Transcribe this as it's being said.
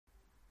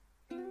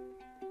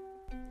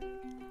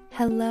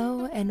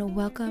Hello and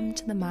welcome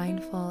to the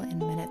Mindful in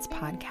Minutes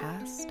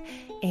podcast,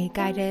 a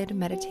guided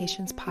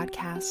meditations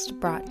podcast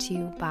brought to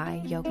you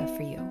by Yoga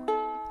for You.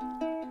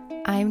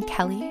 I'm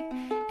Kelly,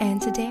 and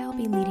today I'll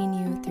be leading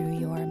you through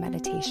your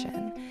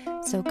meditation.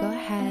 So go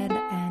ahead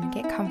and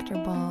get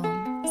comfortable,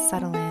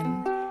 settle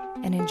in,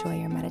 and enjoy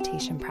your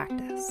meditation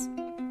practice.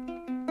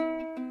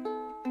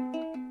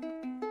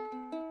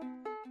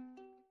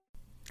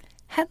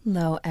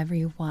 Hello,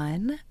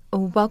 everyone.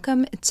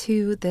 Welcome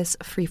to this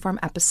freeform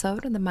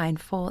episode of the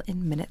Mindful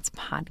in Minutes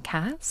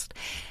podcast.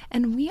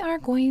 And we are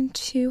going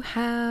to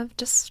have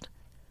just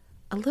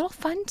a little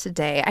fun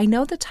today. I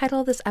know the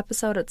title of this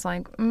episode, it's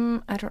like,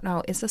 I don't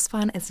know. Is this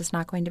fun? Is this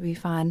not going to be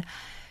fun?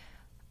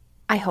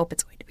 I hope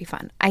it's going to be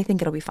fun. I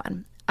think it'll be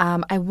fun.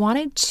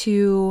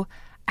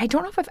 I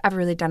don't know if I've ever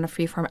really done a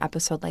freeform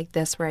episode like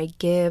this where I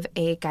give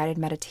a guided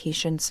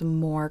meditation some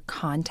more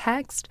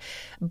context,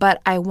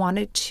 but I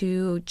wanted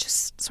to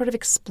just sort of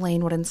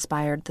explain what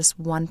inspired this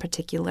one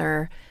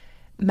particular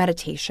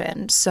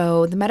meditation.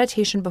 So the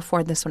meditation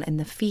before this one in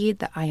the feed,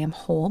 the I Am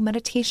Whole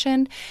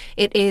meditation,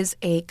 it is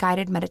a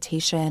guided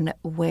meditation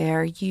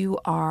where you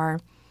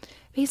are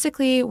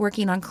basically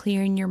working on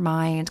clearing your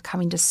mind,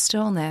 coming to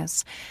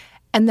stillness,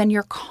 and then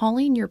you're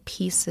calling your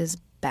pieces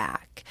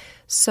back.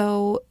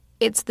 So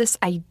it's this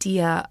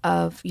idea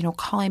of,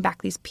 calling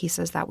back these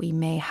pieces that we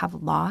may have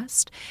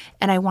lost.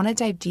 And I want to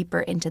dive deeper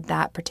into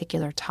that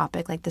particular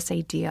topic, like this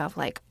idea of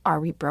are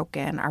we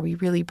broken? Are we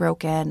really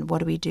broken? What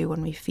do we do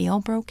when we feel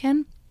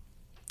broken?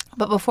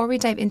 But before we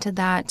dive into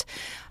that,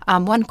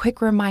 one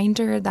quick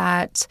reminder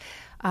that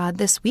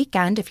this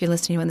weekend, if you're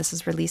listening when this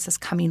is released, this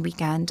coming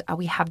weekend,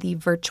 we have the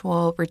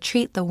virtual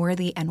retreat, the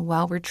Worthy and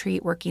Well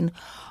retreat, working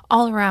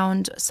all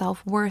around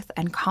self-worth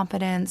and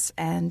confidence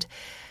and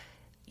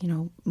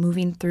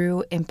moving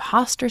through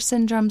imposter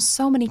syndrome,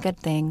 so many good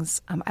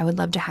things. I would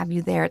love to have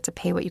you there. It's a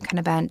pay what you can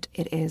event.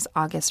 It is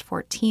August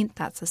 14th.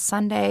 That's a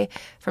Sunday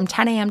from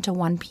 10 a.m. to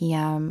 1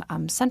 p.m.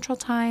 Central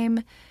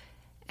Time.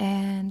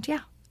 And yeah,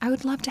 I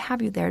would love to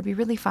have you there. It'd be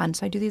really fun.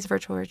 So I do these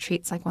virtual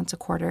retreats once a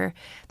quarter.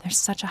 They're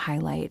such a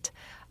highlight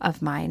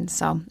of mine.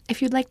 So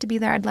if you'd like to be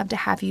there, I'd love to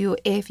have you.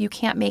 If you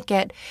can't make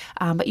it,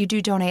 but you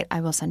do donate,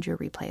 I will send you a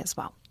replay as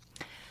well.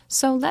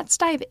 So let's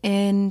dive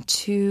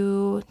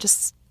into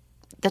just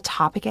the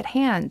topic at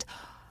hand.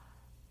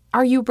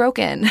 Are you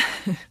broken?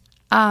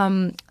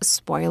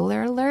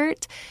 Spoiler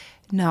alert.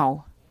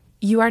 No,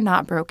 you are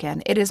not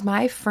broken. It is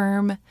my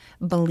firm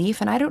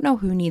belief, and I don't know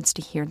who needs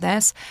to hear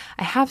this.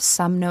 I have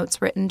some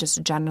notes written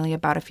just generally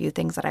about a few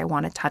things that I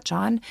want to touch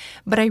on,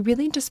 but I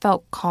really just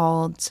felt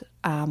called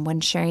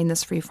when sharing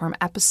this freeform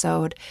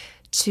episode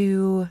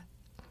to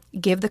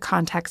give the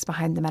context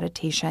behind the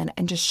meditation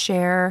and just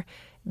share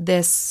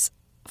this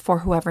for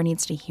whoever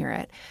needs to hear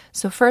it.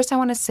 So first, I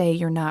want to say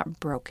you're not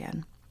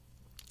broken.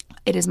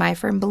 It is my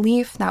firm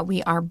belief that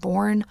we are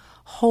born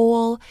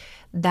whole,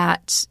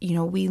 that,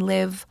 we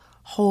live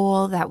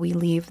whole, that we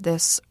leave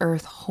this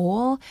earth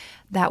whole,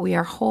 that we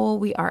are whole,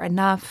 we are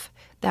enough,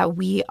 that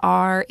we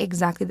are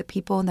exactly the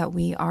people that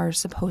we are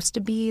supposed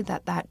to be,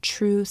 that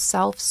true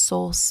self,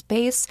 soul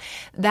space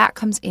that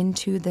comes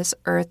into this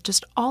earth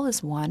just all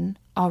is one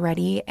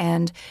already,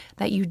 and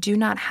that you do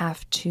not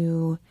have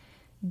to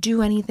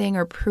do anything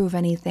or prove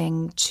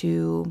anything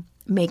to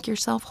make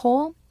yourself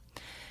whole.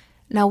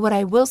 Now, what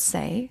I will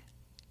say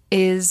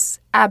is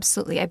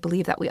absolutely, I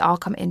believe that we all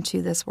come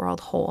into this world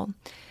whole.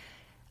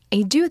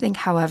 I do think,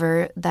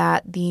 however,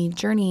 that the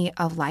journey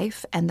of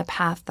life and the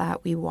path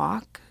that we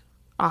walk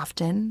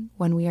often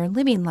when we are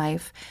living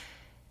life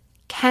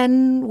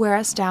can wear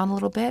us down a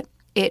little bit.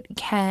 It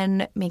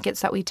can make it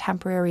so that we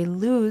temporarily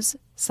lose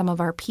some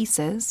of our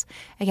pieces.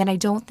 Again, I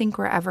don't think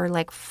we're ever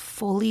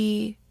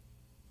fully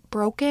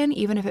broken,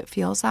 even if it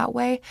feels that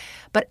way.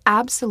 But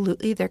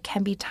absolutely, there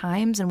can be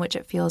times in which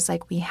it feels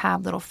like we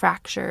have little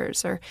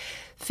fractures or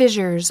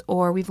fissures,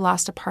 or we've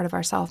lost a part of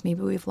ourselves.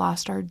 Maybe we've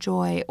lost our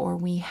joy, or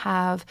we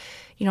have,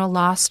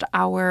 lost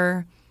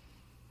our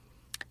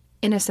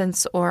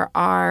innocence or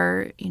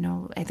our,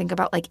 I think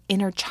about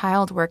inner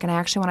child work. And I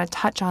actually want to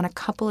touch on a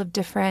couple of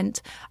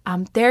different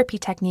therapy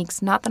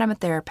techniques. Not that I'm a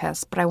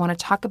therapist, but I want to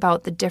talk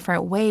about the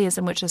different ways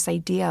in which this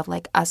idea of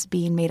us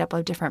being made up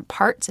of different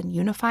parts and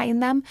unifying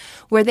them,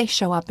 where they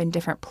show up in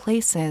different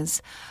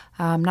places,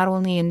 not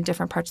only in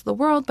different parts of the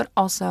world, but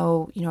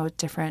also,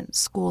 different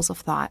schools of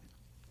thought.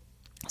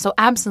 So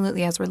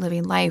absolutely, as we're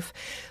living life,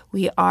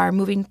 we are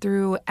moving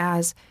through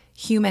as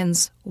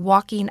humans,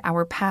 walking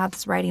our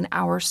paths, writing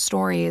our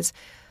stories.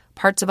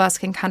 Parts of us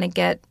can kind of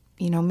get,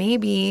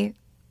 maybe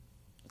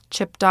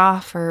chipped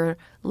off or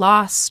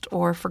lost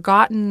or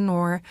forgotten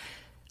or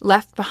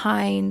left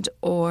behind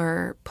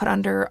or put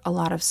under a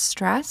lot of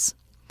stress.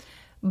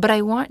 But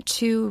I want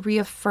to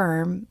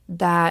reaffirm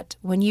that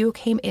when you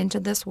came into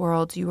this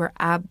world, you were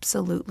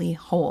absolutely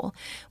whole.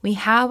 We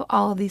have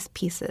all of these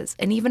pieces.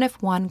 And even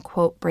if one,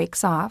 quote,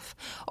 breaks off,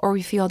 or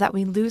we feel that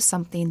we lose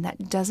something,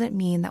 that doesn't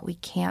mean that we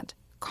can't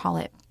call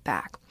it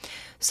back.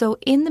 So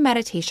in the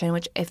meditation,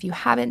 which if you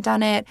haven't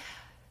done it,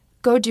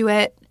 go do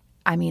it.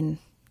 I mean,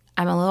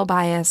 I'm a little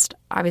biased.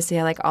 Obviously,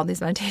 I like all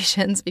these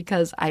meditations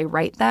because I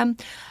write them.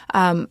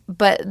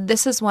 But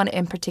this is one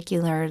in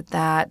particular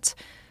that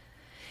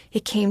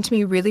it came to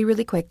me really,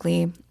 really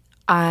quickly.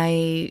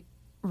 I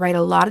write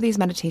a lot of these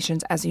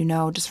meditations, as you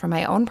know, just from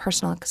my own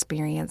personal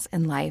experience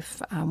in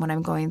life when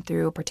I'm going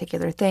through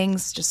particular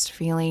things, just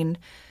feeling.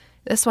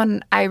 This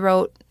one I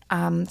wrote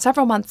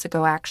several months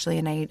ago, actually,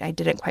 and I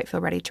didn't quite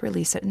feel ready to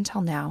release it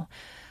until now.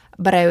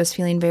 But I was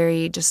feeling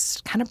very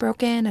just kind of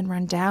broken and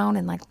run down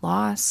and like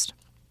lost.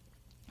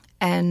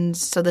 And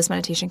so this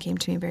meditation came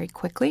to me very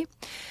quickly.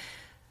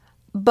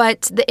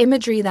 But the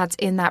imagery that's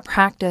in that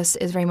practice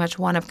is very much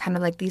one of kind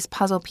of like these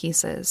puzzle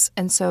pieces.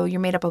 And so you're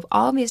made up of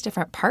all of these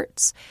different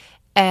parts.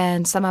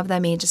 And some of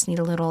them may just need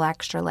a little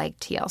extra like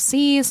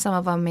TLC. Some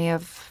of them may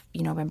have,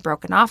 been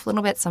broken off a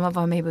little bit. Some of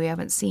them maybe we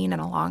haven't seen in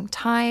a long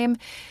time.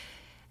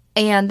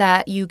 And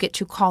that you get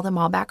to call them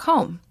all back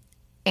home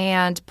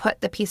and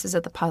put the pieces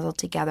of the puzzle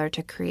together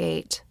to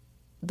create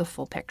the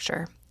full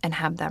picture and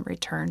have them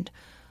returned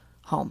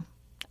home.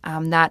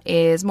 That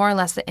is more or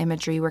less the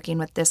imagery working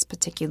with this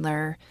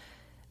particular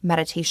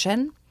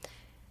meditation.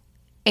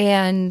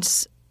 And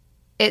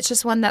it's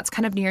just one that's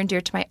kind of near and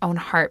dear to my own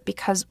heart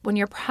because when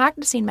you're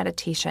practicing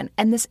meditation,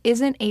 and this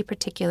isn't a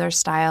particular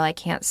style, I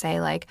can't say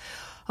like,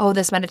 oh,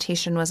 this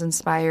meditation was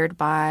inspired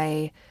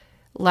by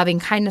loving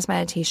kindness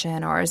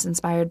meditation, or is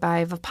inspired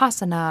by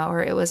Vipassana,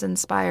 or it was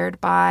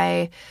inspired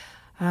by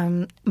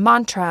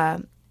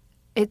mantra.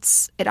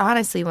 It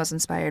honestly was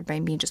inspired by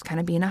me just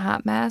kind of being a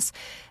hot mess,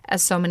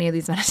 as so many of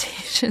these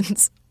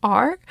meditations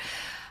are.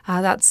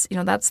 That's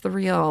the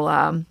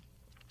real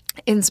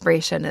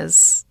inspiration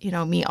is,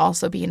 me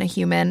also being a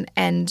human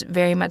and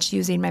very much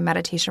using my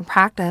meditation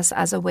practice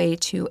as a way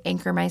to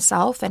anchor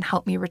myself and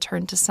help me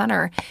return to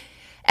center.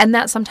 And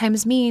that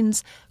sometimes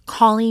means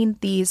calling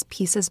these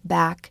pieces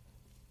back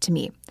to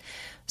me.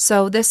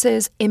 So this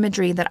is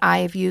imagery that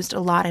I've used a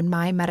lot in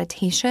my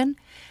meditation.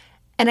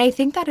 And I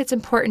think that it's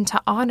important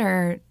to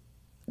honor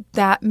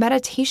that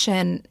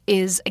meditation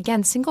is,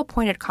 again,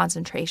 single-pointed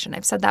concentration.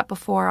 I've said that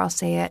before. I'll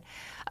say it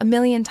a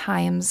million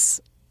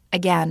times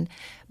again.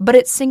 But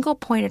it's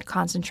single-pointed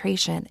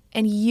concentration,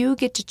 and you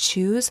get to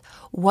choose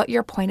what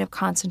your point of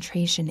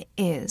concentration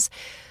is.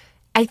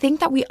 I think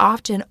that we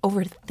often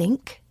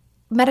overthink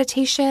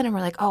meditation, and we're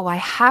like, oh, I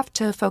have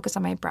to focus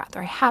on my breath,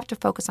 or I have to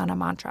focus on a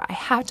mantra. I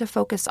have to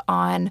focus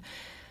on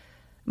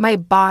my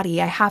body.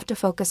 I have to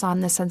focus on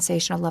the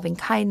sensation of loving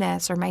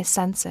kindness or my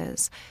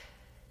senses.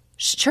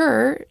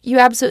 Sure, you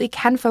absolutely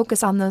can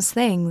focus on those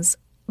things,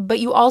 but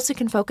you also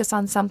can focus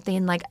on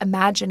something like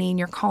imagining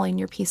you're calling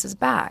your pieces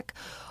back,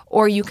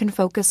 or you can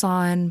focus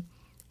on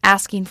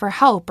asking for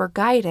help or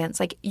guidance.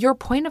 Like your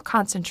point of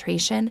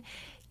concentration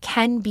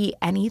can be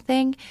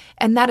anything.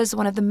 And that is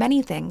one of the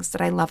many things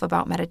that I love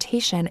about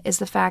meditation is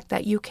the fact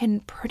that you can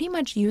pretty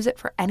much use it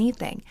for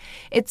anything.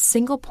 It's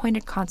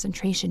single-pointed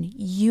concentration.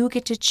 You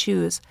get to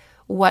choose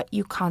what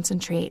you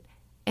concentrate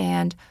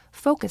and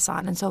focus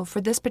on. And so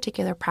for this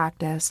particular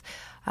practice,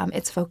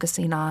 it's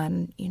focusing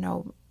on,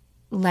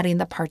 letting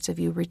the parts of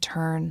you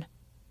return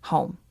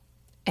home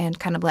and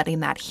kind of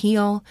letting that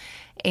heal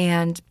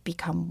and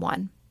become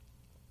one.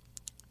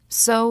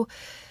 So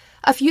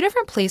a few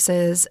different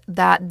places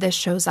that this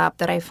shows up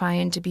that I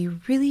find to be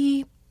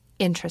really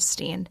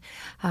interesting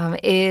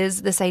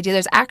is this idea.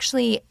 There's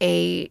actually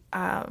a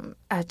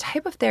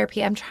type of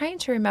therapy. I'm trying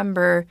to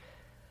remember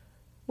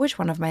which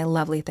one of my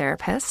lovely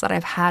therapists that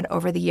I've had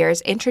over the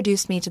years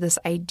introduced me to this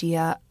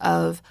idea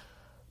of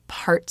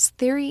parts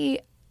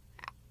theory.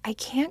 I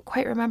can't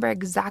quite remember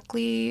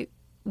exactly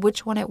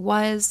which one it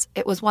was.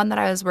 It was one that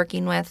I was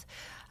working with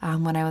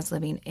when I was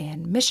living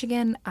in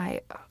Michigan.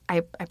 I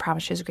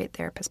promise she was a great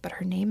therapist, but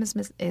her name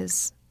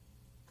is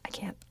I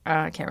can't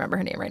remember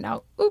her name right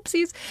now.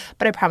 Oopsies.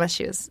 But I promise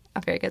she was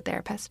a very good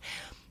therapist.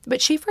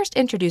 But she first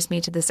introduced me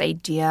to this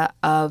idea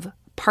of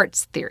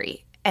parts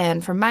theory.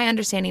 And from my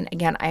understanding,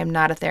 again, I am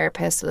not a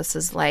therapist, so this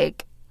is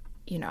like,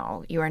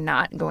 you are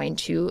not going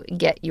to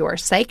get your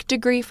psych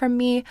degree from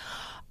me.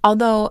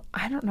 Although,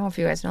 I don't know if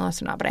you guys know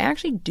this or not, but I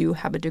actually do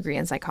have a degree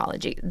in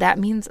psychology. That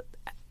means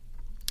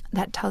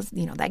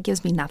that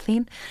gives me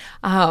nothing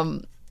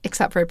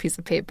except for a piece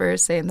of paper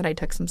saying that I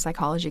took some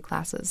psychology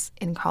classes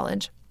in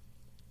college.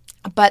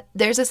 But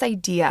there's this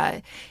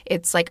idea,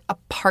 it's like a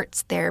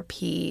parts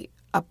therapy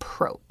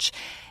approach.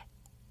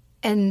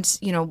 And,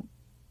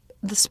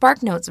 the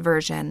SparkNotes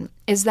version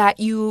is that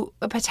you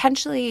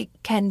potentially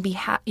can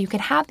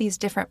have these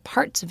different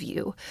parts of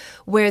you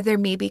where there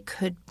maybe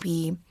could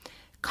be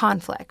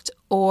conflict,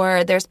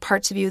 or there's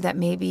parts of you that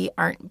maybe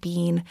aren't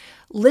being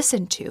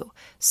listened to.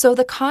 So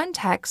the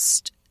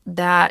context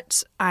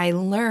that I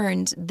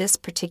learned this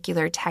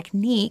particular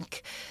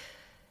technique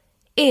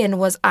in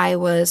was I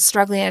was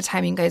struggling at a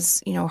time. You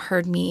guys,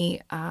 heard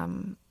me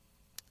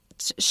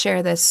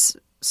share this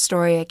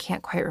story. I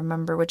can't quite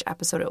remember which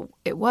episode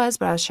it was,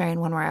 but I was sharing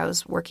one where I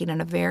was working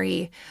in a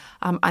very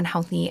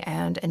unhealthy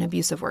and an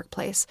abusive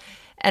workplace.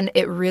 And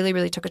it really,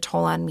 really took a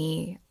toll on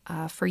me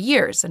for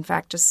years. In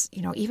fact, just,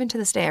 even to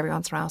this day, every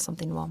once in a while,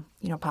 something will,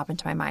 pop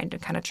into my mind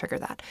and kind of trigger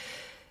that.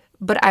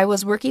 But I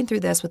was working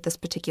through this with this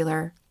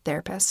particular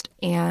therapist,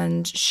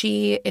 and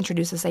she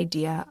introduced this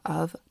idea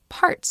of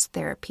parts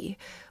therapy,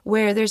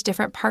 where there's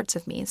different parts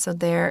of me. So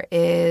there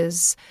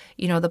is,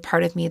 the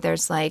part of me,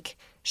 there's like,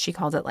 she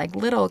called it like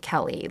little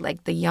Kelly,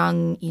 like the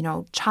young,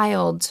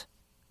 child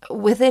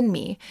within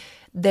me.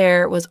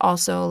 There was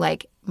also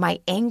like my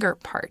anger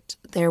part.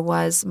 There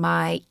was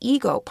my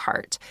ego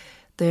part.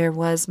 There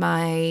was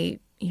my,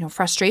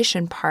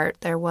 frustration part.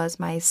 There was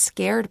my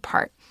scared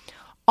part.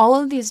 All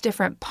of these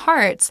different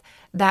parts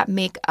that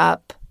make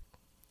up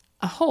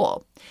a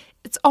whole.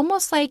 It's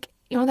almost like,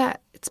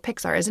 that it's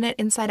Pixar, isn't it?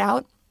 Inside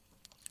Out.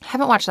 I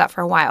haven't watched that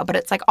for a while, but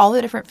it's like all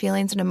the different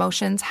feelings and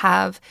emotions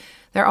have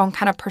their own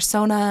kind of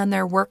persona and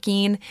they're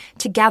working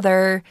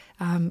together,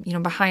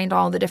 behind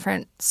all the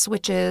different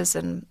switches.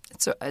 And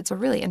it's a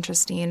really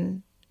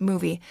interesting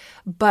movie,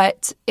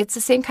 but it's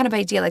the same kind of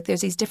idea. Like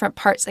there's these different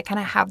parts that kind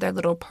of have their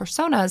little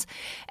personas.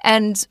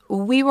 And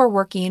we were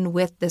working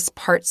with this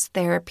parts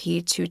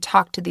therapy to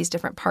talk to these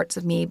different parts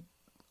of me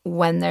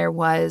when there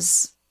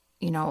was,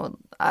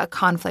 a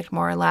conflict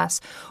more or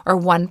less, or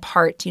one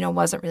part,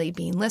 wasn't really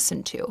being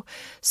listened to.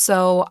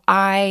 So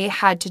I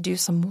had to do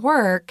some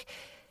work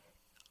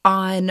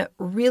on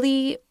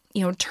really,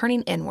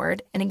 turning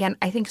inward. And again,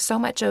 I think so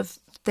much of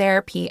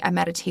therapy and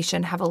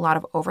meditation have a lot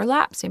of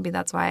overlaps. Maybe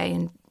that's why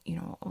I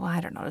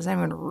don't know. Does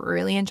anyone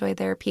really enjoy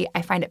therapy?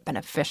 I find it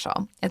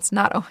beneficial. It's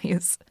not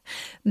always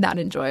that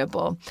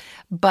enjoyable,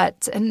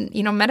 and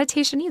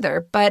meditation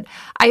either. But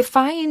I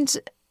find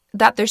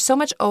that there's so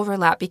much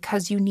overlap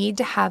because you need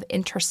to have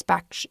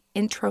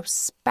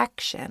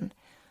introspection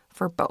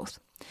for both.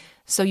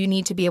 So you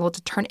need to be able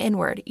to turn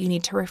inward. You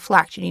need to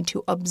reflect. You need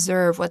to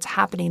observe what's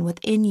happening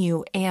within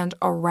you and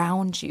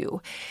around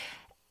you.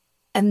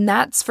 And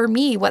that's, for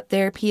me, what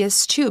therapy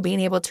is too, being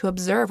able to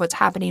observe what's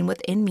happening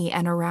within me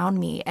and around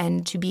me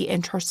and to be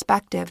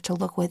introspective, to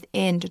look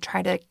within, to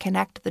try to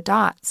connect the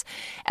dots,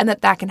 and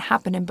that can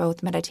happen in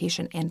both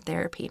meditation and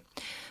therapy.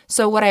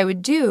 So what I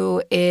would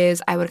do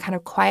is I would kind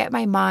of quiet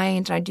my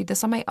mind, and I do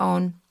this on my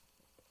own,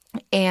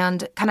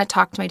 and kind of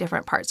talk to my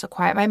different parts. So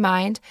quiet my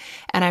mind,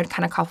 and I would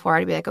kind of call forward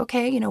and be like,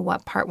 okay,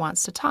 what part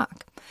wants to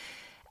talk?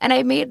 And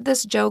I made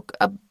this joke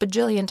a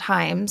bajillion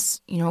times,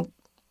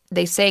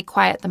 they say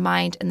quiet the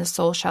mind and the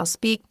soul shall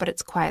speak, but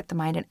it's quiet the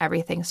mind and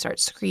everything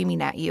starts screaming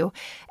at you.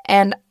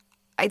 And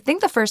I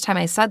think the first time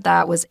I said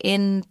that was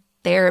in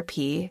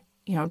therapy,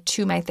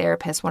 to my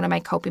therapist. One of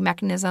my coping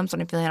mechanisms when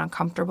I'm feeling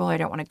uncomfortable, I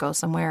don't want to go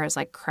somewhere, is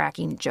like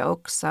cracking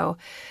jokes. So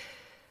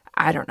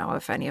I don't know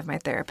if any of my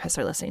therapists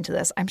are listening to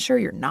this. I'm sure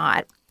you're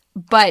not.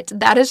 But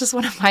that is just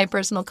one of my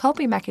personal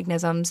coping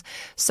mechanisms.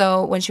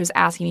 So when she was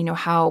asking,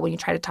 how when you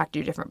try to talk to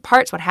your different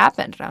parts, what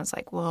happened? And I was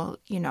like, well,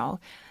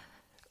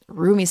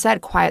 Rumi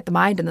said, quiet the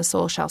mind and the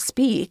soul shall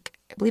speak.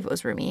 I believe it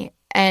was Rumi.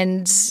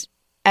 And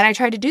I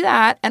tried to do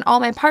that, and all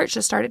my parts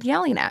just started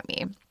yelling at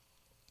me.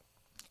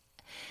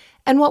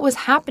 And what was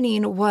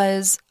happening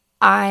was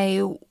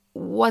I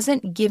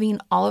wasn't giving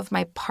all of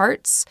my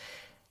parts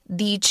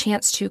the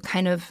chance to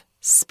kind of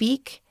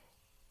speak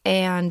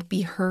and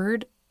be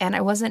heard. And I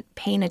wasn't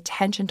paying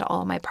attention to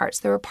all of my parts.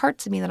 There were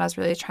parts of me that I was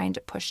really trying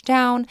to push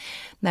down,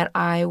 that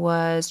I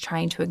was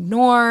trying to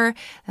ignore,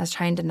 that I was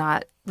trying to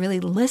not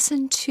really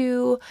listen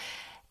to.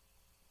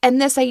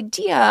 And this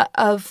idea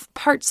of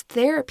parts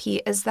therapy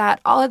is that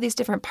all of these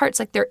different parts,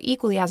 like they're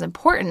equally as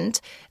important.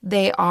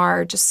 They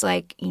are just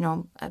like,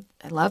 I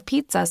love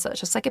pizza. So it's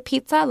just like a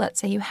pizza. Let's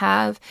say you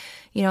have,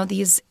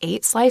 these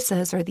 8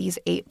 slices or these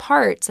 8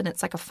 parts, and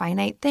it's like a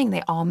finite thing.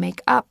 They all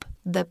make up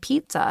the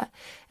pizza.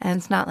 And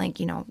it's not like,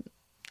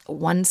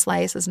 one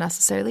slice is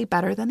necessarily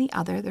better than the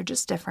other. They're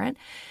just different.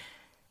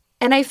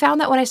 And I found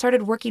that when I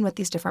started working with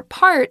these different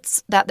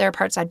parts, that there are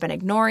parts I'd been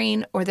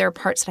ignoring, or there are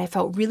parts that I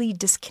felt really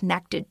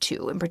disconnected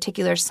to. In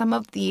particular, some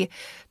of the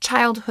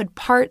childhood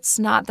parts,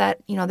 not that,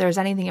 there's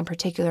anything in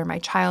particular in my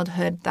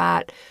childhood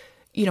that,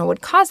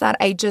 would cause that.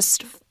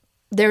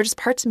 There were just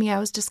parts of me I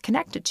was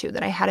disconnected to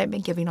that I hadn't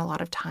been giving a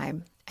lot of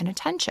time and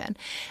attention.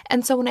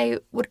 And so when I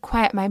would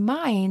quiet my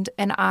mind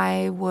and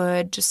I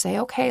would just say,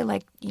 okay,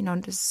 like,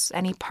 does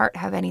any part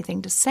have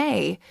anything to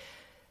say?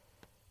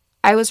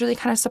 I was really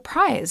kind of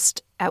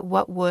surprised at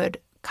what would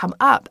come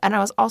up. And I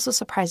was also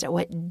surprised at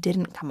what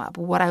didn't come up,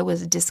 what I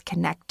was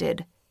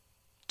disconnected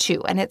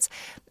to. And it's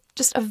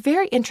just a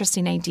very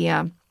interesting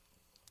idea.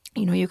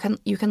 You can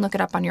look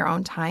it up on your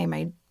own time.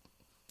 I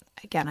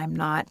am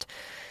not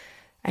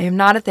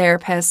a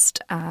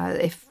therapist.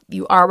 If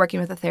you are working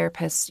with a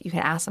therapist, you can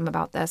ask them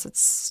about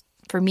this.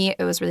 For me,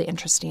 it was really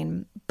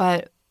interesting.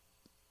 But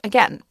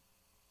again,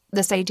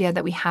 this idea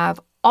that we have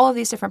all of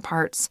these different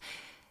parts,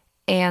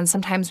 and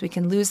sometimes we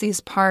can lose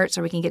these parts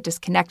or we can get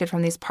disconnected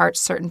from these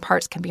parts. Certain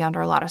parts can be under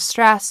a lot of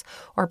stress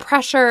or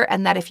pressure,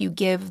 and that if you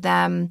give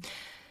them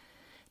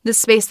the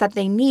space that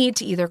they need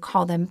to either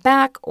call them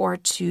back or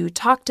to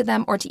talk to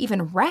them or to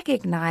even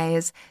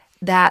recognize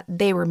that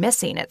they were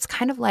missing. It's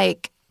kind of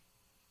like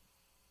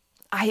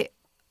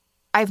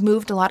I've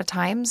moved a lot of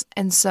times,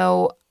 and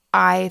so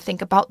I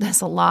think about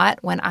this a lot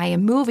when I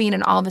am moving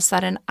and all of a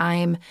sudden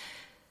I'm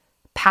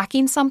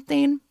packing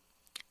something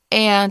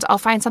And I'll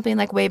find something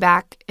like way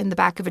back in the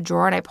back of a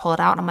drawer and I pull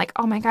it out and I'm like,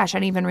 oh my gosh, I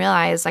didn't even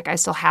realize like I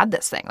still had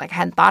this thing. Like I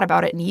hadn't thought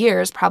about it in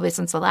years, probably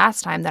since the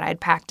last time that I'd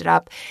packed it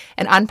up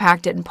and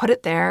unpacked it and put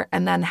it there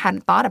and then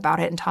hadn't thought about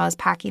it until I was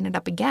packing it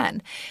up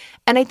again.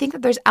 And I think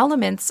that there's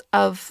elements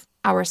of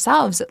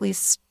ourselves, at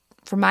least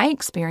from my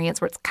experience,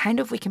 where it's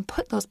kind of, we can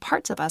put those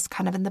parts of us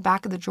kind of in the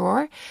back of the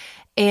drawer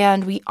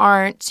and we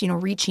aren't,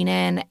 reaching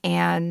in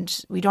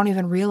and we don't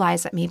even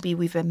realize that maybe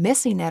we've been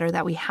missing it or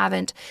that we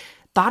haven't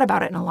thought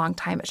about it in a long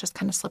time. It's just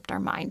kind of slipped our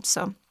mind.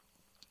 So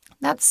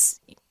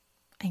that's,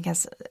 I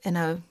guess, in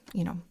a,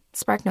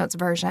 SparkNotes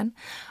version,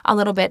 a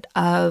little bit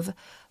of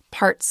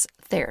parts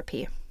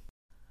therapy.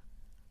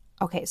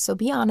 Okay, so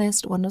be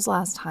honest, when was the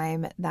last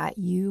time that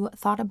you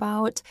thought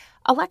about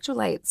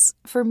electrolytes?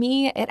 For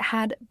me, it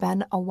had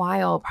been a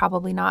while,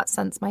 probably not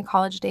since my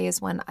college days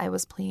when I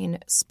was playing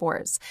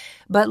sports.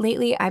 But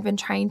lately, I've been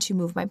trying to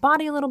move my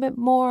body a little bit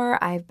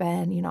more. I've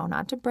been,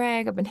 not to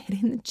brag, I've been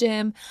hitting the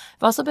gym.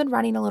 I've also been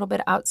running a little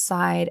bit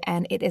outside,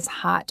 and it is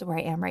hot where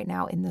I am right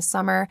now in the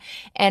summer.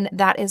 And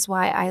that is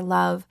why I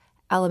love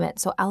Element.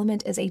 So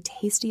Element is a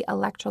tasty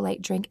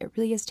electrolyte drink. It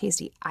really is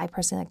tasty. I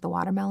personally like the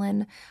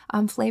watermelon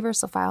flavor,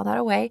 so file that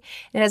away.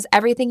 It has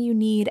everything you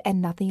need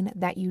and nothing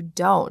that you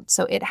don't.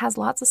 So it has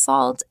lots of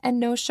salt and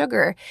no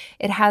sugar.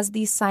 It has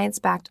the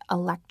science-backed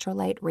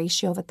electrolyte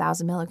ratio of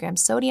 1,000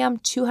 milligrams sodium,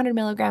 200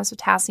 milligrams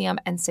potassium,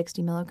 and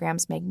 60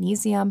 milligrams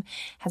magnesium.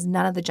 Has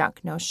none of the junk,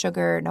 no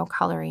sugar, no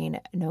coloring,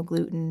 no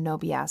gluten, no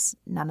BS,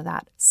 none of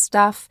that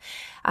stuff.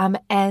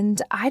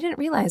 And I didn't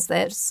realize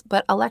this,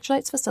 but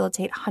electrolytes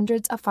facilitate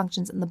hundreds of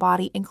functions in the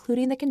body,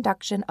 including the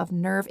conduction of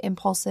nerve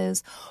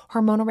impulses,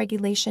 hormonal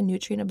regulation,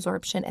 nutrient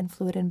absorption, and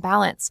fluid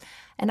imbalance.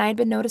 And I had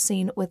been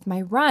noticing with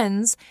my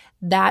runs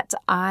that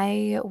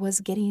I was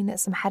getting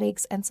some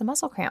headaches and some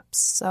muscle cramps.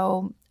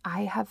 So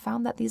I have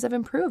found that these have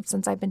improved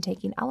since I've been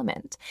taking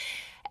Element.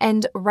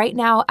 And right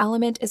now,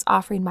 Element is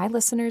offering my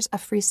listeners a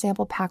free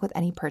sample pack with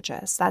any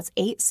purchase. That's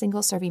 8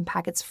 single-serving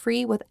packets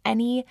free with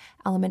any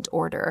Element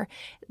order.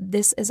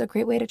 This is a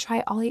great way to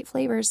try all 8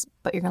 flavors,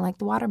 but you're going to like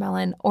the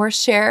watermelon, or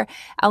share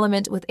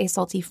Element with a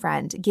salty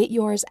friend. Get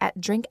yours at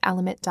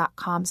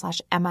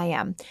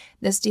drinkelement.com/MIM.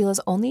 This deal is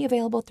only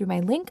available through my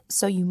link,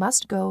 so you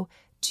must go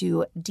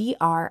to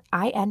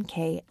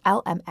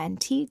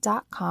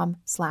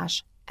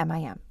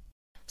drinklmnt.com/MIM.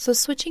 So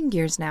switching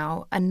gears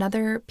now,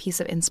 another piece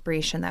of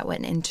inspiration that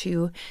went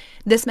into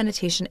this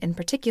meditation in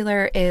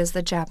particular is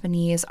the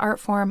Japanese art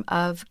form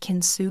of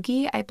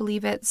kintsugi. I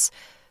believe it's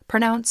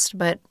pronounced,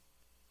 but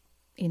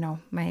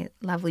my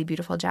lovely,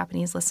 beautiful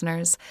Japanese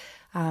listeners,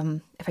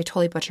 if I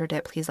totally butchered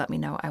it, please let me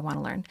know. I want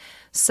to learn.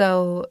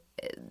 So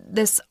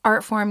this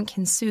art form,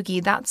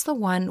 kintsugi, that's the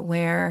one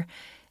where,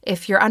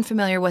 if you're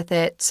unfamiliar with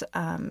it,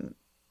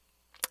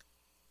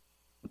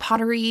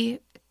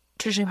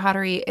 traditional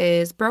pottery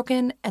is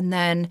broken and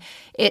then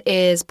it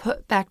is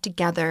put back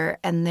together,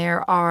 and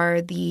there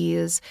are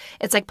these,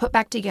 it's like put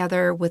back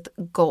together with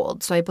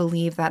gold. So I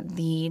believe that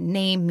the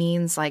name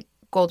means like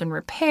golden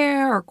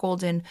repair or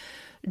golden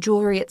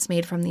jewelry. It's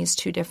made from these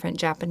two different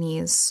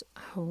Japanese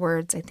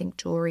words, I think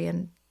jewelry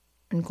and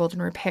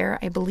golden repair,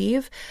 I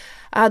believe.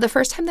 The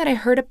first time that I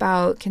heard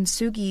about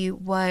kintsugi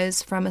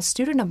was from a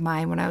student of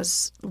mine when I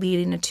was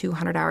leading a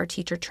 200-hour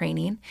teacher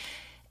training.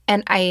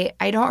 And I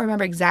don't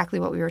remember exactly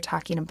what we were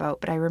talking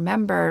about, but I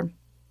remember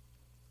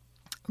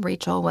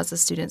Rachel was the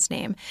student's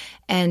name.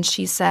 And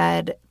she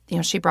said,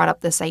 she brought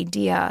up this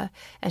idea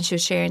and she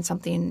was sharing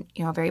something,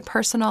 very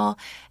personal,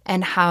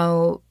 and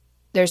how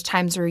there's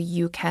times where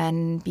you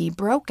can be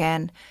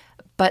broken,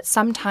 but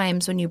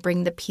sometimes when you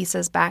bring the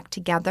pieces back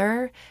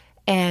together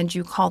and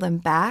you call them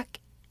back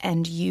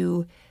and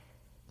you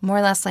more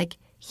or less like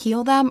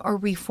heal them or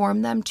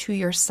reform them to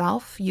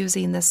yourself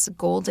using this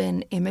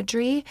golden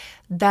imagery,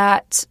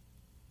 that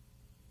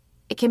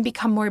it can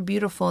become more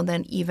beautiful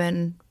than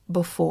even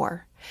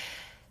before.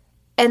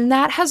 And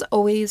that has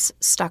always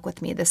stuck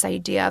with me, this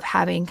idea of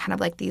having kind of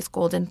like these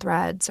golden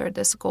threads or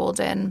this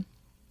golden,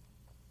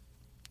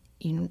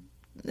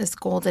 this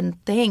golden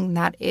thing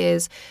that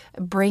is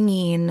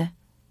bringing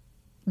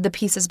the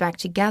pieces back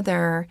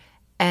together.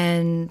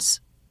 And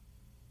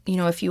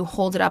if you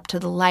hold it up to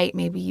the light,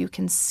 maybe you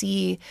can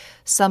see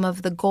some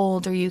of the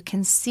gold or you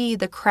can see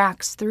the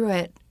cracks through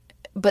it.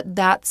 But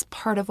that's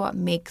part of what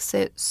makes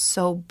it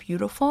so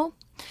beautiful.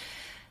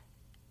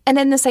 And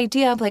then this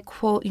idea of like,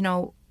 quote,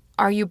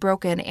 are you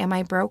broken? Am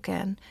I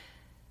broken?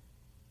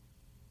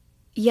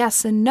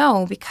 Yes and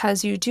no,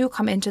 because you do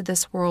come into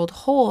this world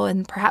whole,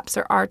 and perhaps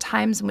there are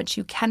times in which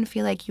you can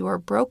feel like you are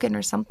broken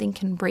or something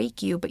can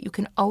break you, but you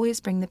can always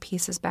bring the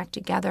pieces back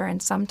together.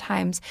 And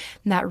sometimes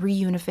that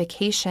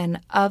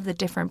reunification of the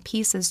different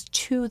pieces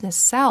to the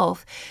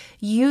self,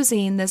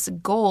 using this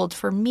gold,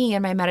 for me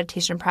in my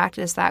meditation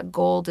practice, that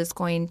gold is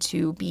going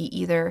to be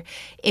either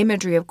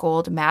imagery of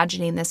gold,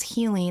 imagining this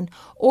healing,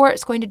 or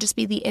it's going to just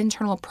be the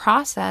internal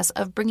process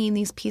of bringing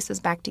these pieces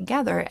back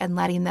together and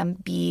letting them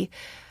be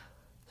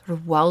sort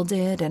of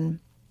welded and,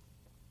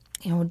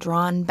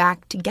 drawn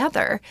back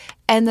together.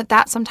 And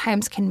that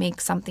sometimes can make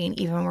something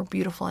even more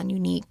beautiful and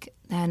unique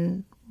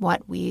than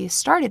what we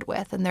started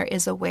with. And there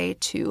is a way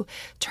to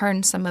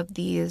turn some of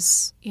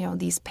these,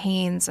 these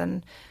pains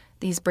and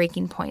these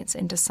breaking points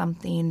into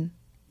something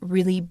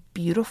really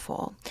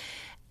beautiful.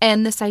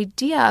 And this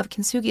idea of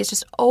kintsugi is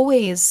just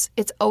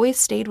it's always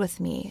stayed with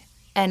me,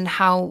 and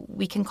how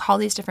we can call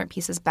these different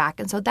pieces back.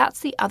 And so that's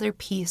the other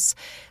piece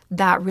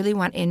that really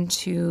went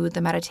into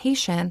the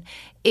meditation,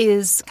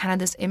 is kind of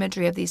this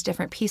imagery of these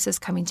different pieces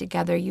coming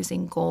together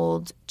using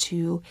gold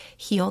to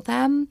heal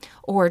them,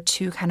 or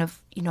to kind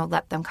of,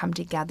 let them come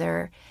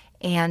together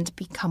and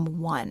become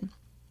one.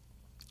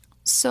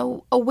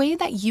 So a way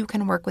that you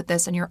can work with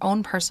this in your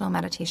own personal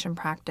meditation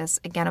practice,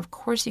 again, of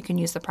course, you can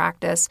use the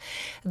practice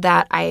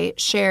that I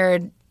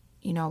shared,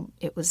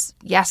 it was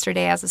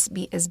yesterday as this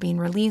is being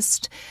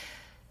released.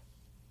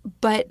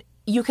 But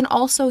you can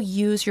also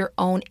use your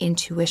own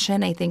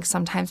intuition. I think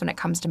sometimes when it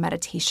comes to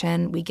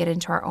meditation, we get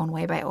into our own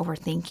way by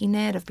overthinking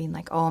it, of being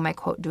like, oh, am I,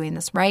 quote, doing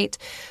this right?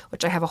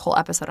 Which I have a whole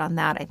episode on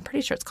that. I'm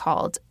pretty sure it's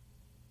called,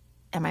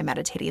 Am I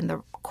Meditating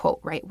the, quote,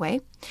 right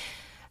way?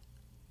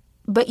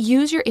 But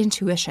use your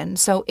intuition.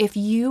 So if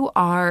you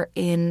are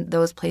in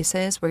those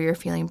places where you're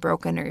feeling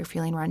broken, or you're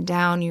feeling run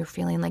down, you're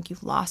feeling like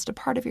you've lost a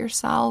part of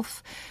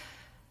yourself,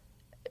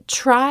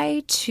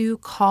 try to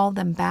call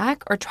them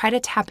back, or try to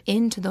tap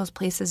into those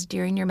places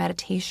during your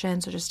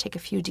meditation. So just take a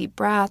few deep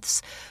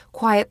breaths,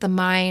 quiet the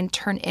mind,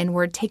 turn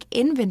inward, take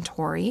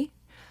inventory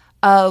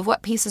of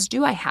what pieces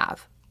do I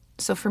have.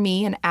 So for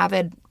me, an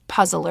avid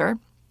puzzler,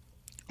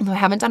 although I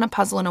haven't done a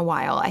puzzle in a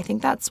while, I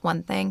think that's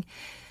one thing.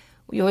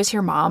 We always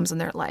hear moms and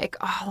they're like,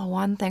 oh, the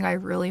one thing I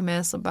really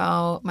miss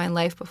about my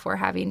life before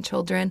having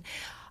children.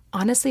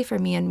 Honestly, for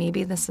me, and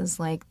maybe this is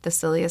like the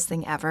silliest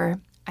thing ever,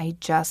 I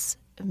just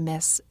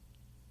miss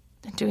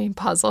doing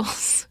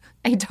puzzles.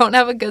 I don't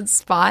have a good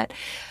spot.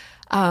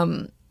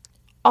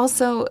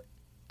 Also,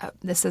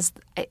 this is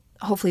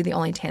hopefully the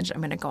only tangent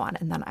I'm going to go on,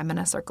 and then I'm going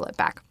to circle it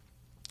back.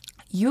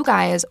 You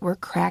guys were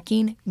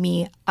cracking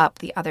me up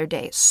the other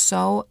day.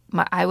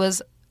 I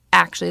was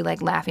actually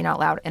like laughing out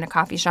loud in a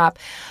coffee shop.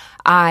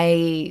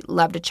 I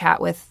love to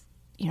chat with,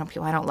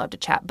 people I don't love to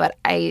chat, but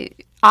I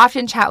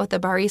often chat with the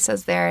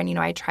baristas there. And,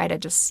 I try to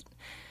just,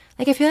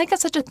 I feel like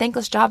it's such a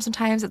thankless job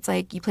sometimes. It's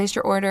like you place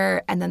your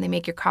order and then they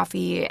make your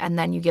coffee, and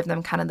then you give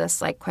them kind of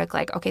this like quick,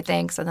 like, okay,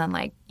 thanks. And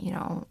then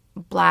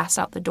blast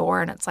out the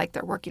door, and it's like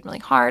they're working really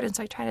hard. And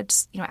so I try to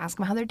just, ask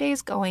them how their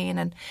day's going.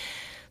 And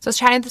so I was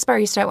chatting with this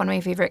barista at one of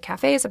my favorite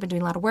cafes. I've been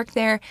doing a lot of work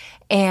there.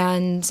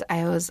 And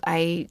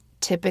I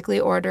typically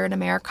order an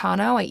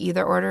Americano. I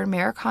either order an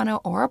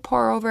Americano or a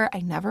pour over. I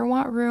never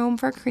want room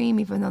for cream,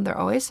 even though they're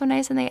always so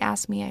nice and they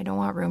ask me. I don't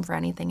want room for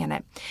anything in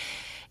it.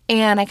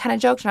 And I kind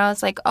of joked, and I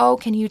was like, oh,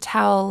 can you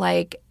tell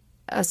like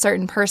a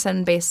certain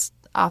person based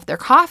off their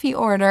coffee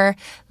order,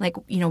 like,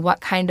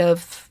 what kind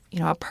of,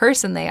 a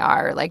person they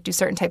are? Like, do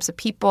certain types of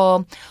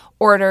people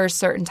order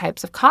certain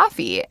types of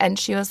coffee? And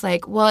she was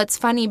like, well, it's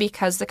funny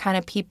because the kind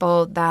of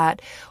people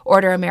that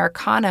order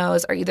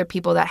Americanos are either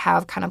people that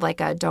have kind of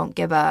like a don't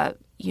give a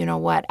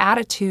what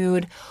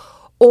attitude,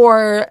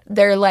 or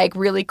they're like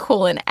really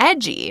cool and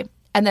edgy.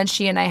 And then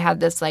she and I had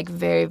this like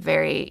very,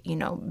 very,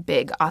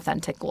 big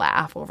authentic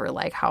laugh over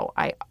like how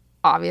I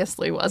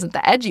obviously wasn't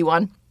the edgy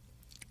one.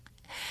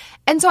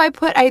 And so I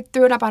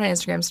threw it up on an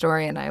Instagram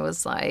story, and I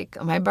was like,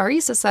 my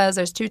barista says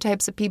there's two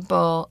types of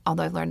people,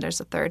 although I've learned there's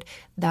a third,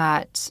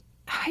 that,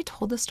 have I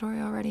told this story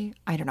already?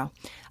 I don't know.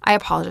 I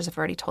apologize if I've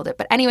already told it.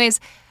 But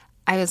anyways,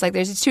 I was like,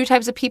 there's these two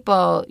types of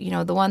people,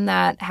 the one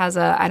that has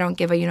a I don't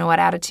give a what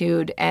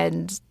attitude,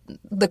 and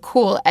the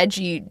cool,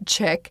 edgy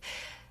chick.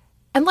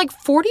 And like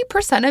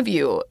 40% of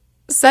you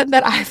said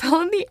that I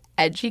fell in the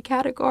edgy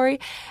category.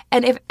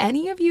 And if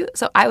any of you,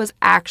 so I was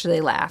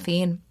actually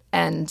laughing,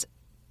 and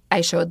I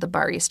showed the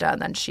barista,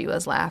 and then she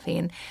was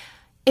laughing.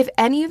 If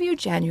any of you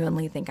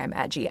genuinely think I'm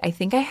edgy, I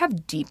think I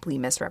have deeply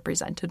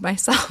misrepresented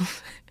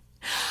myself.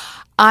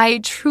 I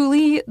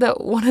truly,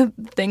 one of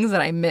the things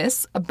that I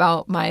miss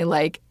about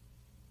my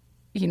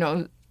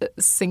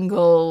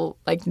single,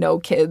 no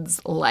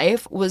kids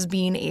life was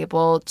being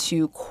able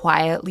to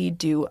quietly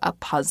do a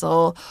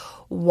puzzle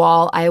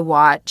while I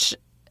watch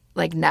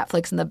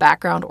Netflix in the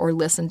background, or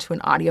listen to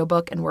an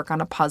audiobook and work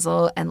on a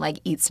puzzle,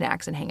 and eat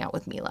snacks and hang out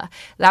with Mila.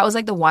 That was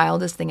the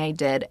wildest thing I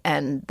did,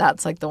 and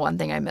that's the one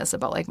thing I miss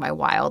about my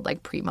wild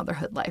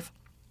pre-motherhood life.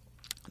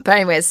 But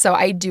anyways, so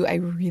I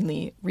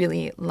really,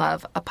 really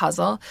love a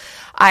puzzle.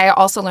 I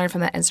also learned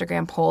from that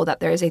Instagram poll that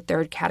there is a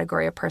third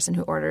category of person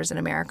who orders an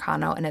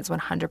Americano, and it's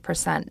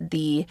 100%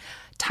 the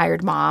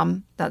tired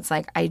mom that's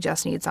I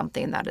just need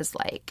something that is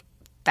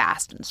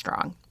fast and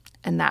strong.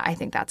 And that, I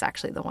think that's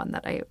actually the one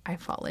that I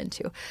fall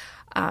into.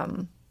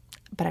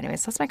 But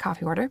anyways, that's my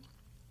coffee order.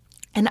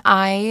 And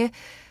I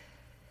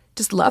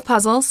just love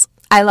puzzles.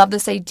 I love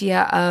this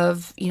idea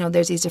of,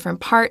 there's these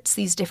different parts,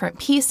 these different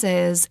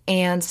pieces.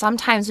 And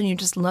sometimes when you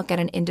just look at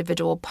an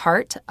individual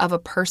part of a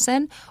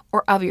person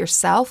or of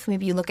yourself,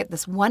 maybe you look at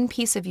this one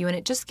piece of you and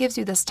it just gives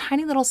you this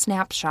tiny little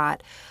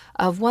snapshot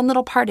of one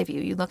little part of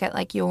you. You look at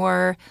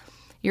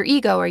your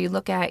ego, or you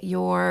look at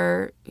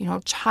your,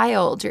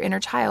 child, your inner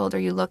child, or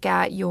you look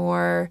at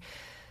your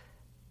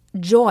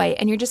joy,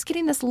 and you're just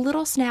getting this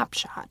little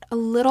snapshot, a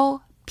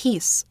little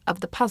piece of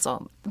the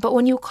puzzle. But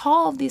when you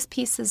call these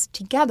pieces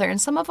together, and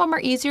some of them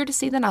are easier to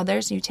see than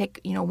others, you take,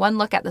 one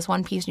look at this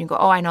one piece and you go,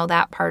 oh, I know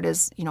that part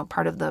is,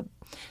 part of the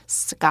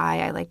sky.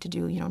 I like to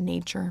do,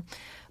 nature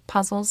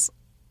puzzles.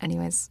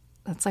 Anyways,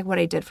 that's like what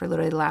I did for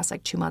literally the last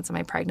 2 months of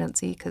my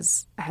pregnancy,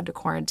 because I had to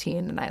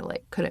quarantine and I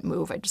couldn't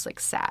move. I just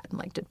sat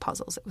and did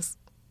puzzles.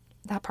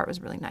 That part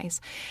was really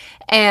nice.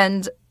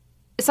 And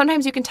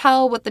sometimes you can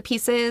tell what the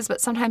piece is, but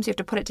sometimes you have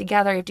to put it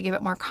together. You have to give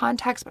it more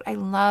context. But I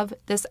love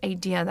this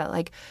idea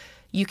that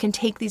you can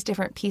take these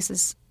different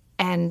pieces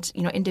and,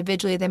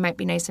 individually they might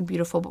be nice and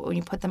beautiful, but when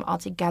you put them all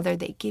together,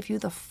 they give you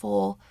the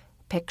full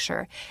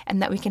picture.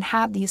 And that we can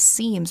have these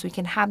seams, we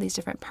can have these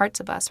different parts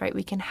of us, right?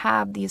 We can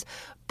have these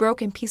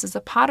broken pieces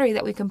of pottery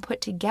that we can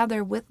put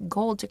together with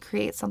gold to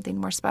create something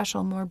more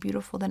special, more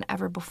beautiful than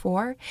ever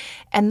before.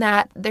 And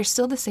that they're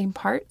still the same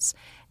parts.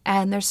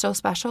 And they're so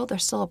special. They're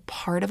still a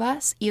part of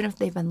us. Even if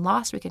they've been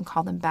lost, we can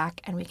call them back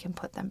and we can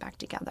put them back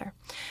together.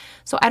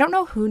 So I don't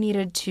know who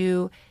needed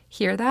to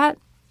hear that,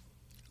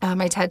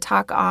 my TED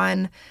Talk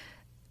on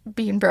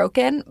being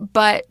broken,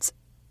 but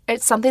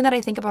it's something that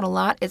I think about a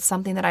lot. It's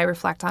something that I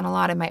reflect on a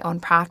lot in my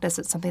own practice.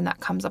 It's something that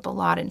comes up a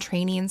lot in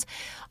trainings.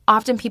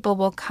 Often people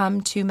will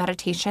come to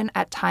meditation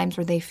at times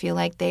where they feel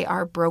like they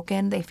are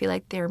broken. They feel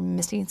like they're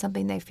missing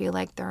something. They feel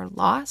like they're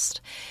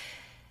lost.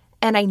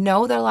 And I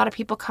know that a lot of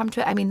people come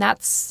to it.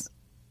 That's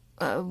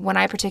when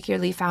I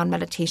particularly found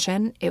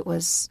meditation, it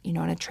was, in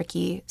a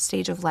tricky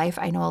stage of life.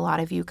 I know a lot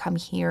of you come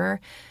here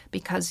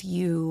because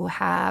you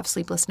have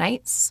sleepless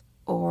nights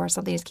or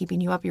something is keeping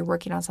you up. You're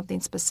working on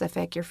something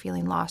specific. You're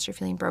feeling lost. You're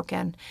feeling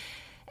broken.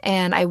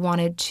 And I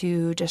wanted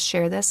to just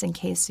share this in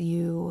case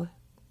you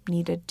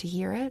needed to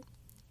hear it.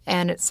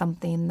 And it's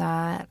something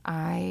that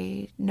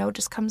I know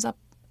just comes up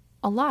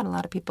a lot. A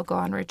lot of people go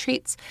on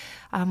retreats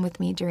with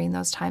me during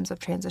those times of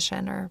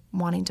transition or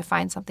wanting to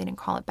find something and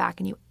call it back.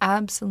 And you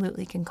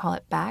absolutely can call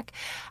it back.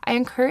 I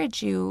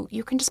encourage you,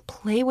 you can just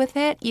play with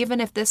it.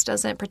 Even if this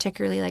doesn't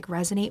particularly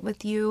resonate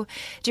with you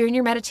during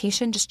your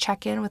meditation, just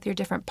check in with your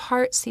different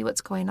parts, see what's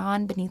going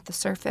on beneath the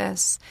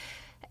surface,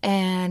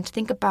 and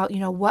think about,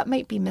 what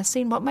might be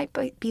missing, what might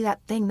be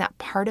that thing, that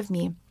part of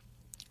me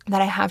that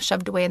I have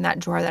shoved away in that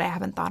drawer that I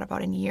haven't thought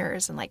about in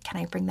years. And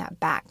can I bring that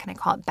back? Can I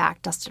call it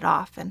back, dust it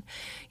off, and,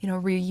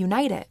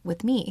 reunite it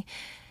with me?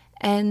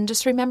 And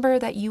just remember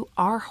that you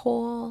are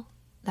whole,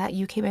 that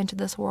you came into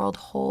this world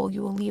whole.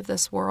 You will leave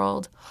this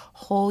world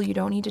whole. You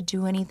don't need to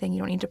do anything. You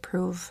don't need to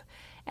prove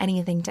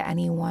anything to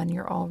anyone.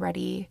 You're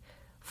already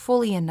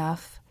fully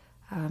enough.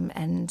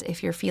 And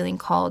if you're feeling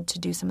called to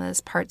do some of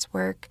this parts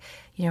work,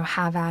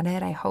 have at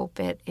it. I hope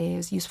it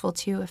is useful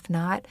to you. If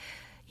not,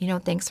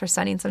 thanks for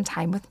spending some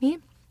time with me.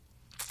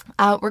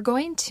 We're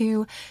going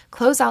to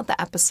close out the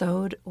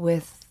episode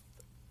with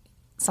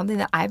something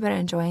that I've been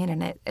enjoying,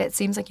 and it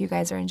seems like you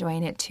guys are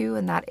enjoying it too,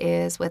 and that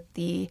is with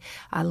the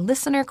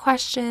listener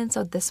question.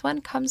 So this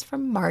one comes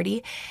from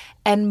Marty,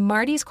 and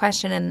Marty's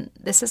question, and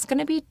this is going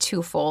to be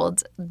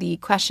twofold, the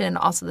question and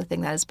also the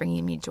thing that is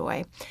bringing me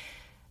joy.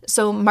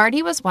 So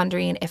Marty was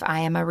wondering if I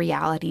am a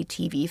reality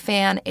TV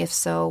fan. If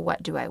so,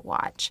 what do I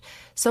watch?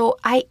 So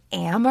I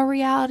am a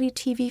reality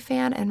TV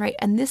fan,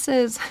 and this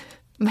is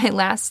my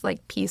last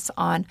piece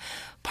on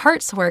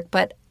parts work,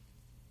 but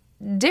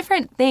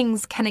different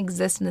things can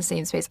exist in the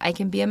same space. I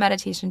can be a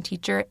meditation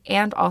teacher,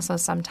 and also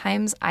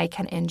sometimes I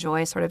can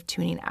enjoy sort of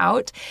tuning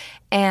out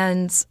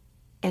and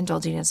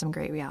indulging in some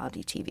great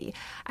reality TV.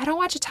 I don't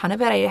watch a ton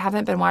of it. I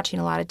haven't been watching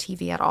a lot of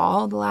TV at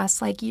all the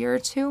last year or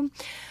two.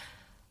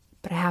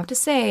 But I have to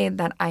say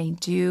that I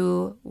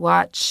do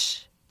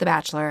watch The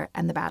Bachelor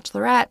and The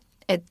Bachelorette.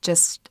 It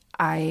just,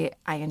 I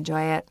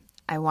enjoy it.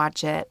 I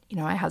watch it.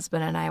 My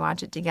husband and I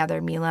watch it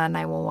together. Mila and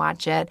I will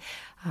watch it.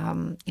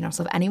 So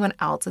if anyone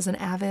else is an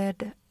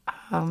avid,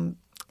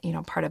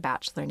 part of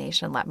Bachelor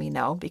Nation, let me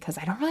know, because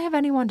I don't really have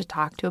anyone to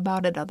talk to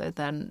about it other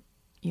than,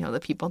 the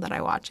people that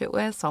I watch it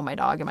with. So my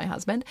dog and my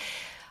husband.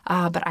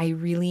 But I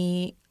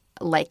really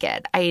like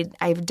it.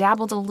 I've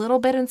dabbled a little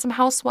bit in some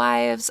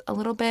Housewives, a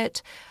little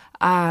bit.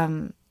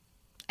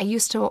 I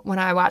used to, when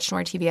I watched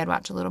more TV, I'd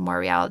watch a little more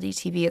reality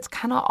TV. It's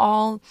kind of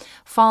all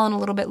fallen a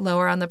little bit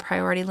lower on the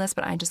priority list,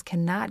 but I just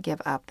cannot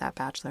give up that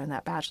Bachelor and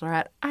that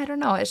Bachelorette. I don't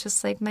know. It's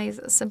just my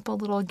simple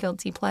little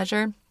guilty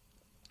pleasure.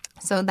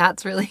 So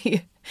that's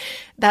really,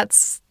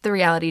 that's the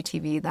reality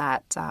TV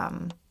that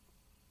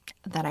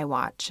I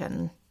watch.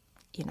 And,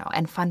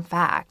 and fun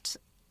fact,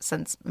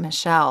 since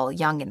Michelle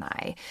Young and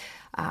I,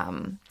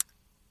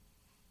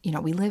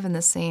 we live in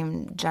the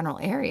same general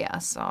area.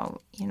 So,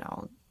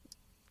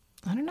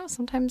 I don't know,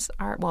 sometimes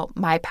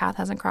my path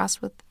hasn't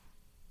crossed with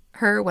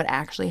her. What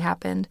actually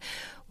happened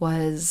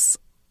was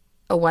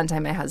one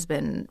time my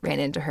husband ran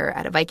into her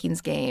at a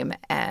Vikings game,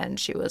 and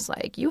she was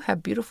like, "You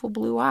have beautiful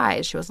blue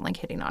eyes." She wasn't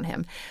hitting on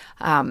him.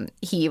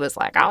 He was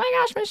like, "Oh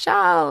my gosh,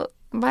 Michelle,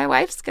 my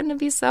wife's going to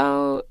be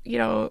so,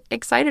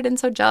 excited and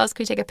so jealous.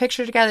 Can we take a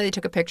picture together? They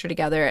took a picture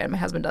together, and my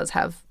husband does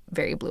have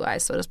very blue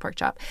eyes, so does Pork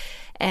Chop.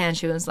 And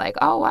she was like,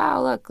 oh,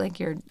 wow, look, like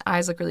your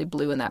eyes look really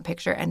blue in that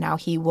picture. And now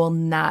he will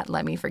not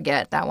let me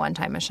forget that one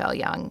time Michelle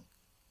Young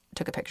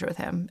took a picture with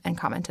him and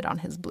commented on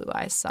his blue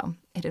eyes. So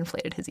it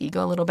inflated his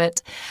ego a little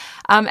bit.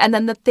 And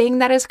then the thing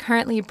that is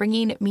currently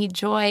bringing me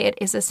joy, it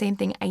is the same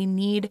thing. I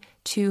need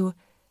to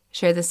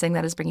share this thing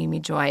that is bringing me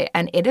joy.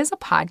 And it is a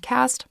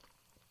podcast.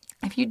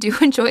 If you do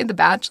enjoy The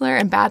Bachelor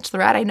and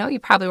Bachelorette, I know you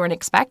probably weren't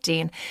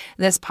expecting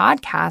this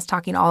podcast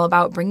talking all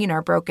about bringing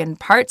our broken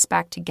parts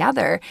back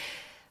together.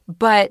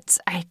 But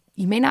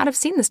you may not have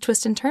seen this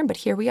twist and turn, but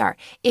here we are.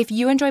 If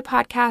you enjoy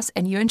podcasts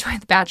and you enjoy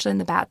The Bachelor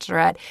and The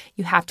Bachelorette,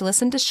 you have to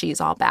listen to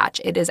She's All Batch.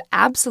 It's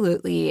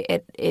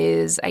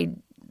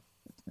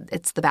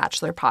the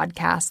Bachelor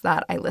podcast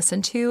that I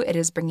listen to. It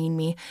is bringing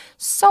me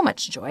so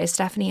much joy.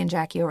 Stephanie and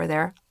Jackie over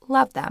there,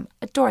 love them,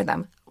 adore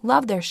them,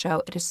 love their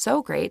show. It is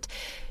so great.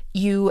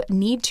 You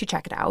need to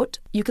check it out.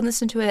 You can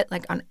listen to it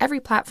like on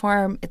every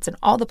platform. It's in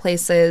all the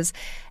places.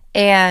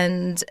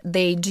 And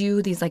they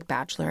do these like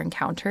Bachelor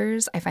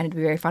encounters. I find it to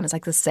be very fun. It's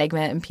like this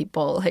segment and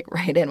people like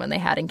write in when they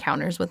had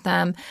encounters with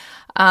them.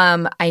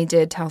 I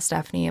did tell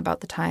Stephanie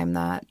about the time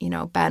that,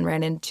 Ben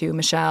ran into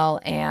Michelle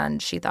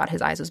and she thought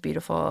his eyes was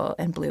beautiful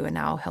and blue, and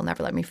now he'll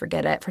never let me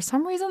forget it. For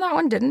some reason, that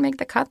one didn't make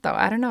the cut though.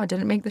 I don't know. It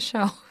didn't make the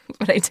show,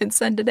 but I did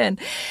send it in.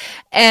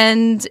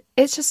 And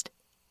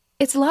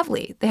it's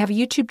lovely. They have a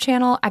YouTube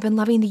channel. I've been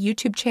loving the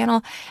YouTube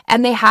channel.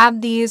 And they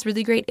have these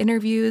really great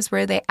interviews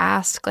where they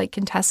ask like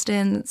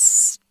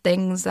contestants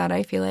things that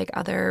I feel like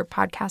other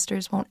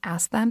podcasters won't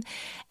ask them.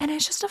 And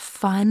it's just a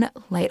fun,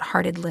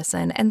 lighthearted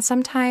listen. And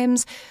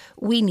sometimes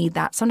we need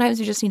that. Sometimes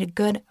we just need a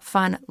good,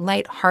 fun,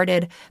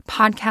 lighthearted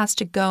podcast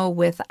to go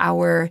with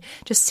our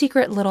just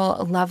secret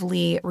little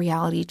lovely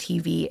reality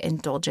TV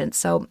indulgence.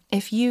 So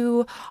if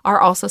you are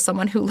also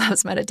someone who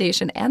loves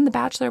meditation and The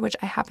Bachelor, which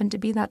I happen to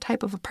be that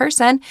type of a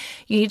person,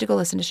 you need to go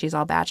listen to She's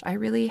All Batch. I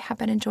really have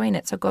been enjoying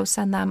it. So go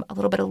send them a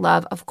little bit of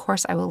love. Of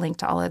course, I will link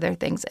to all of their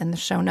things in the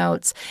show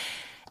notes.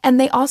 And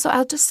they also,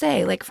 I'll just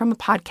say, like from a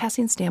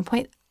podcasting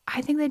standpoint,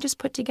 I think they just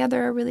put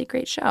together a really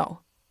great show.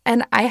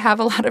 And I have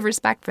a lot of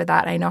respect for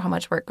that. I know how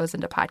much work goes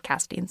into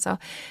podcasting. So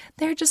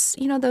they're just,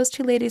 those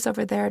two ladies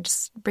over there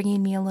just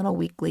bringing me a little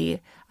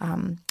weekly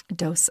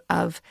dose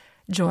of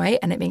joy.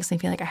 And it makes me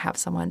feel like I have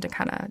someone to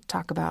kind of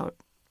talk about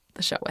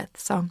the show with.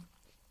 So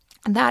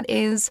that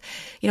is,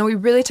 we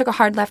really took a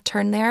hard left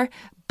turn there.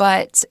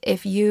 But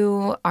if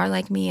you are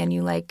like me and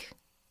you like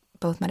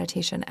both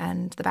meditation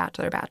and The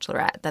Bachelor,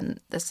 Bachelorette, then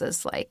this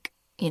is like,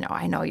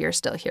 I know you're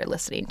still here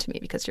listening to me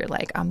because you're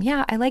like,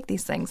 yeah, I like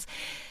these things.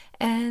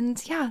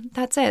 And yeah,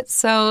 that's it.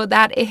 So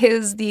that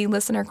is the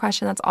listener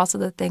question. That's also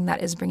the thing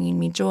that is bringing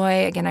me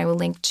joy. Again, I will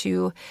link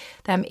to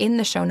them in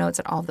the show notes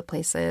at all the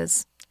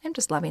places. I'm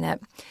just loving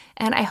it.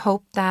 And I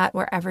hope that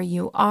wherever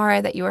you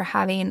are, that you are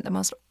having the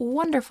most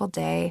wonderful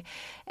day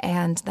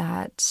and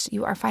that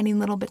you are finding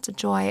little bits of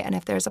joy. And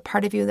if there's a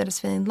part of you that is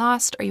feeling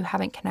lost or you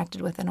haven't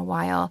connected with in a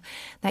while,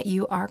 that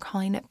you are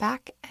calling it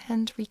back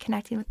and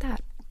reconnecting with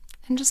that.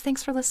 And just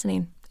thanks for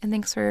listening. And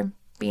thanks for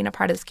being a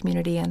part of this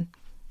community and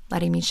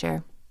letting me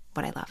share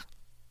what I love.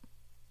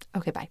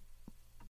 Okay, bye.